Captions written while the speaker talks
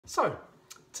So,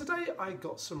 today I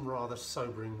got some rather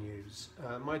sobering news.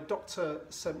 My doctor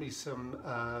sent me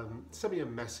a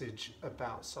message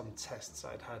about some tests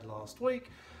I'd had last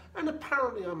week, and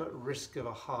apparently I'm at risk of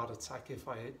a heart attack if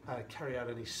I carry out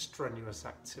any strenuous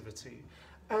activity.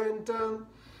 And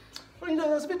well, you know,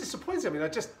 that was a bit disappointing. I mean, I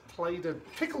just played a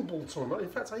pickleball tournament. In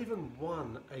fact, I even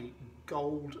won a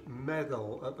gold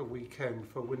medal at the weekend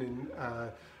for winning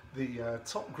the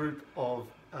top group of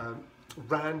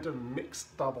random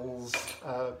mixed doubles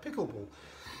pickleball.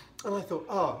 And I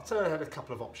thought, so I had a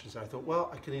couple of options. I thought, well,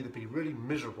 I can either be really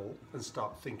miserable and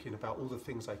start thinking about all the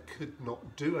things I could not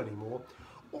do anymore,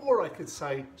 or I could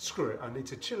say, screw it, I need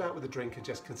to chill out with a drink and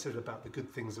just consider about the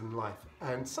good things in life.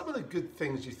 And some of the good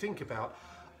things you think about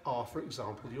are, for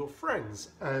example, your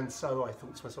friends. And so I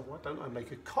thought to myself, why don't I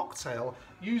make a cocktail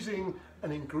using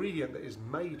an ingredient that is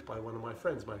made by one of my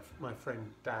friends, my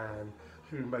friend Dan,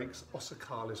 who makes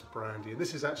Osocalis brandy. And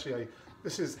this is actually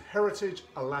this is heritage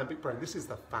Alambic brandy. This is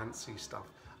the fancy stuff.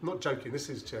 I'm not joking, this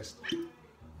is just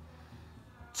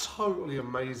totally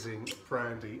amazing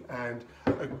brandy, and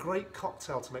a great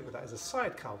cocktail to make with that is a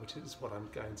sidecar, which is what I'm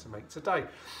going to make today.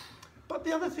 But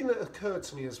the other thing that occurred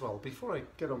to me as well, before I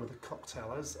get on with the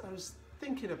cocktail, I was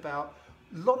thinking about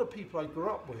a lot of people I grew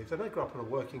up with, and I grew up in a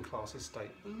working class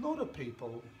estate. A lot of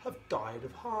people have died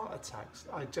of heart attacks.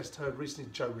 I just heard recently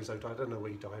Joe Rizzo died, I don't know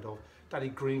what he died of. Danny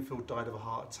Greenfield died of a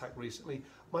heart attack recently.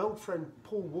 My old friend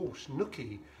Paul Walsh,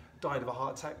 Nookie, died of a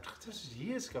heart attack this was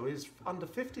years ago. He was under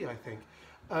 50, I think.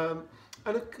 And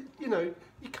you know,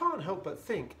 you can't help but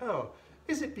think,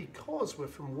 is it because we're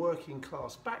from working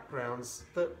class backgrounds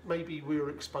that maybe we were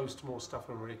exposed to more stuff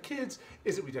when we were kids?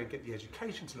 Is it we don't get the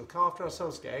education to look after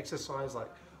ourselves, get exercise like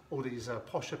all these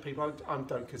posher people? I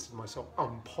don't consider myself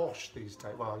unposh these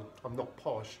days. Well, I'm not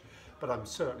posh, but I'm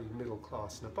certainly middle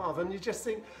class and above. And you just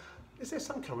think, is there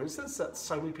some coincidence that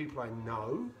so many people I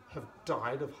know have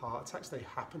died of heart attacks? They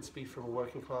happen to be from a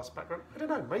working class background. I don't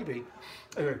know, maybe.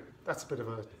 Anyway, that's a bit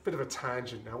of a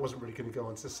tangent now. I wasn't really going to go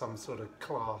into some sort of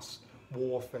class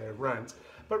warfare rant,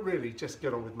 but really just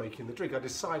get on with making the drink. I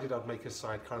decided I'd make a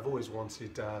sidecar. I've always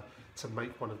wanted to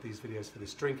make one of these videos for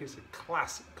this drink. It's a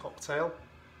classic cocktail,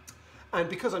 and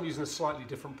because I'm using a slightly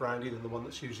different brandy than the one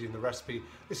that's usually in the recipe,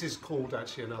 this is called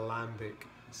actually an Alambic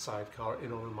Sidecar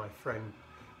in honor of my friend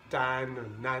Dan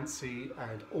and Nancy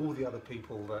and all the other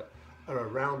people that are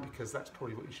around, because that's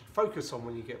probably what you should focus on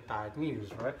when you get bad news,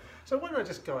 right? So why don't I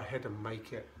just go ahead and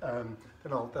make it, and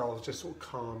I'll just sort of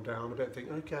calm down a bit and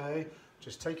think, okay,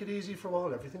 just take it easy for a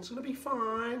while, everything's gonna be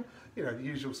fine, you know, the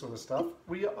usual sort of stuff.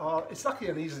 It's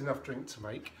luckily an easy enough drink to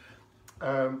make.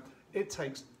 It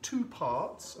takes 2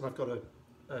 parts, and I've got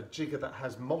a jigger that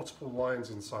has multiple lines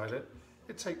inside it.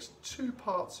 It takes 2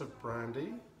 parts of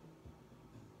brandy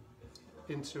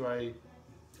into a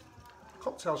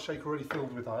cocktail shaker already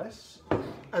filled with ice,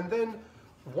 and then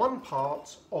 1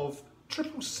 part of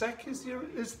triple sec is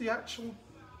the actual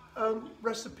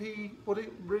recipe, what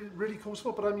it really calls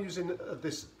for, but I'm using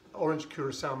this orange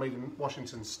curaçao made in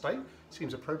Washington State.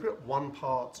 Seems appropriate. 1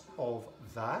 part of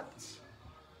that.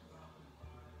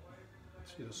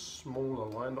 See the smaller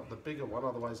line, not the bigger one,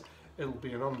 otherwise it'll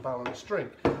be an unbalanced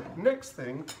drink. Next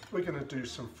thing, we're going to do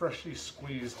some freshly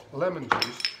squeezed lemon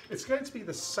juice. It's going to be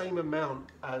the same amount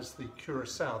as the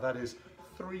curaçao, that is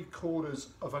 3/4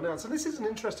 of an ounce. And this is an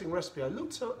interesting recipe. I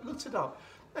looked it up,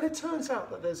 and it turns out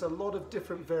that there's a lot of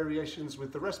different variations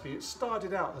with the recipe. It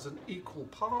started out as an equal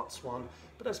parts one,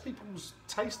 but as people's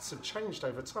tastes have changed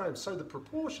over time, so the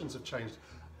proportions have changed.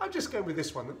 I'm just going with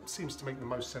this one that seems to make the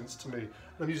most sense to me. And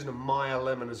I'm using a Maya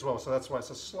lemon as well, so that's why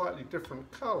it's a slightly different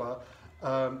colour.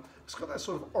 It's got that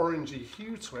sort of orangey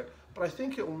hue to it, but I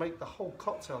think it will make the whole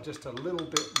cocktail just a little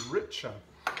bit richer.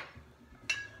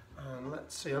 And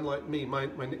let's see, unlike me, my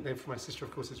nickname for my sister,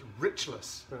 of course, is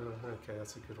Richless. Okay,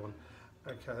 that's a good one.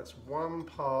 Okay, that's 1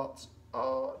 part,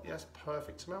 yes,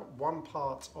 perfect amount. 1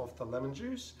 part of the lemon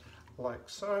juice, like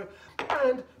so.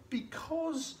 And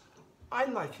because I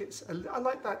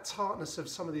like that tartness of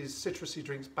some of these citrusy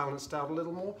drinks balanced out a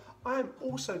little more, I'm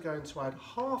also going to add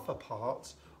 1/2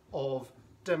 part of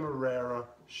demerara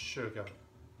sugar,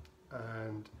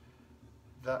 and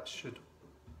that should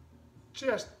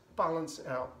just balance it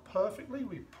out perfectly.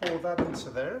 We pour that into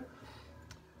there,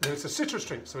 and it's a citrus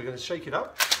drink, so we're going to shake it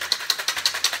up.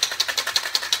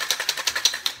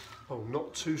 Oh,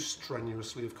 not too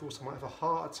strenuously, of course. I might have a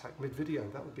heart attack mid-video.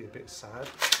 That would be a bit sad.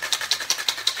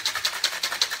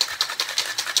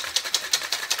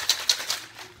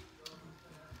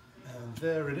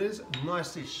 There it is,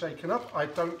 nicely shaken up. I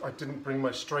didn't bring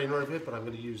my strainer over here, but I'm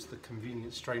going to use the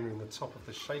convenient strainer in the top of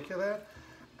the shaker there,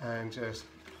 and just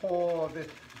pour this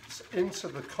into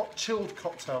the chilled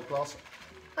cocktail glass.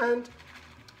 And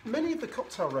many of the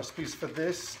cocktail recipes for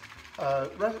this,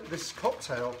 this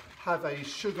cocktail have a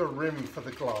sugar rim for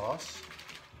the glass,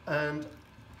 and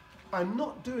I'm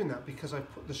not doing that because I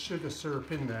put the sugar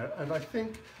syrup in there, and I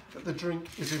think that the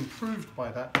drink is improved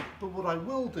by that. But what I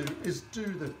will do is do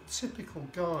the typical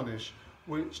garnish,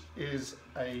 which is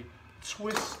a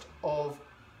twist of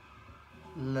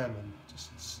lemon.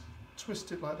 Just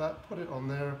twist it like that, put it on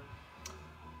there,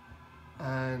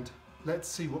 and let's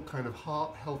see what kind of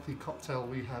heart-healthy cocktail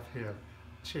we have here.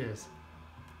 Cheers.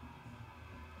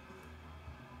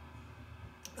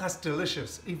 That's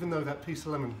delicious, even though that piece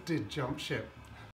of lemon did jump ship.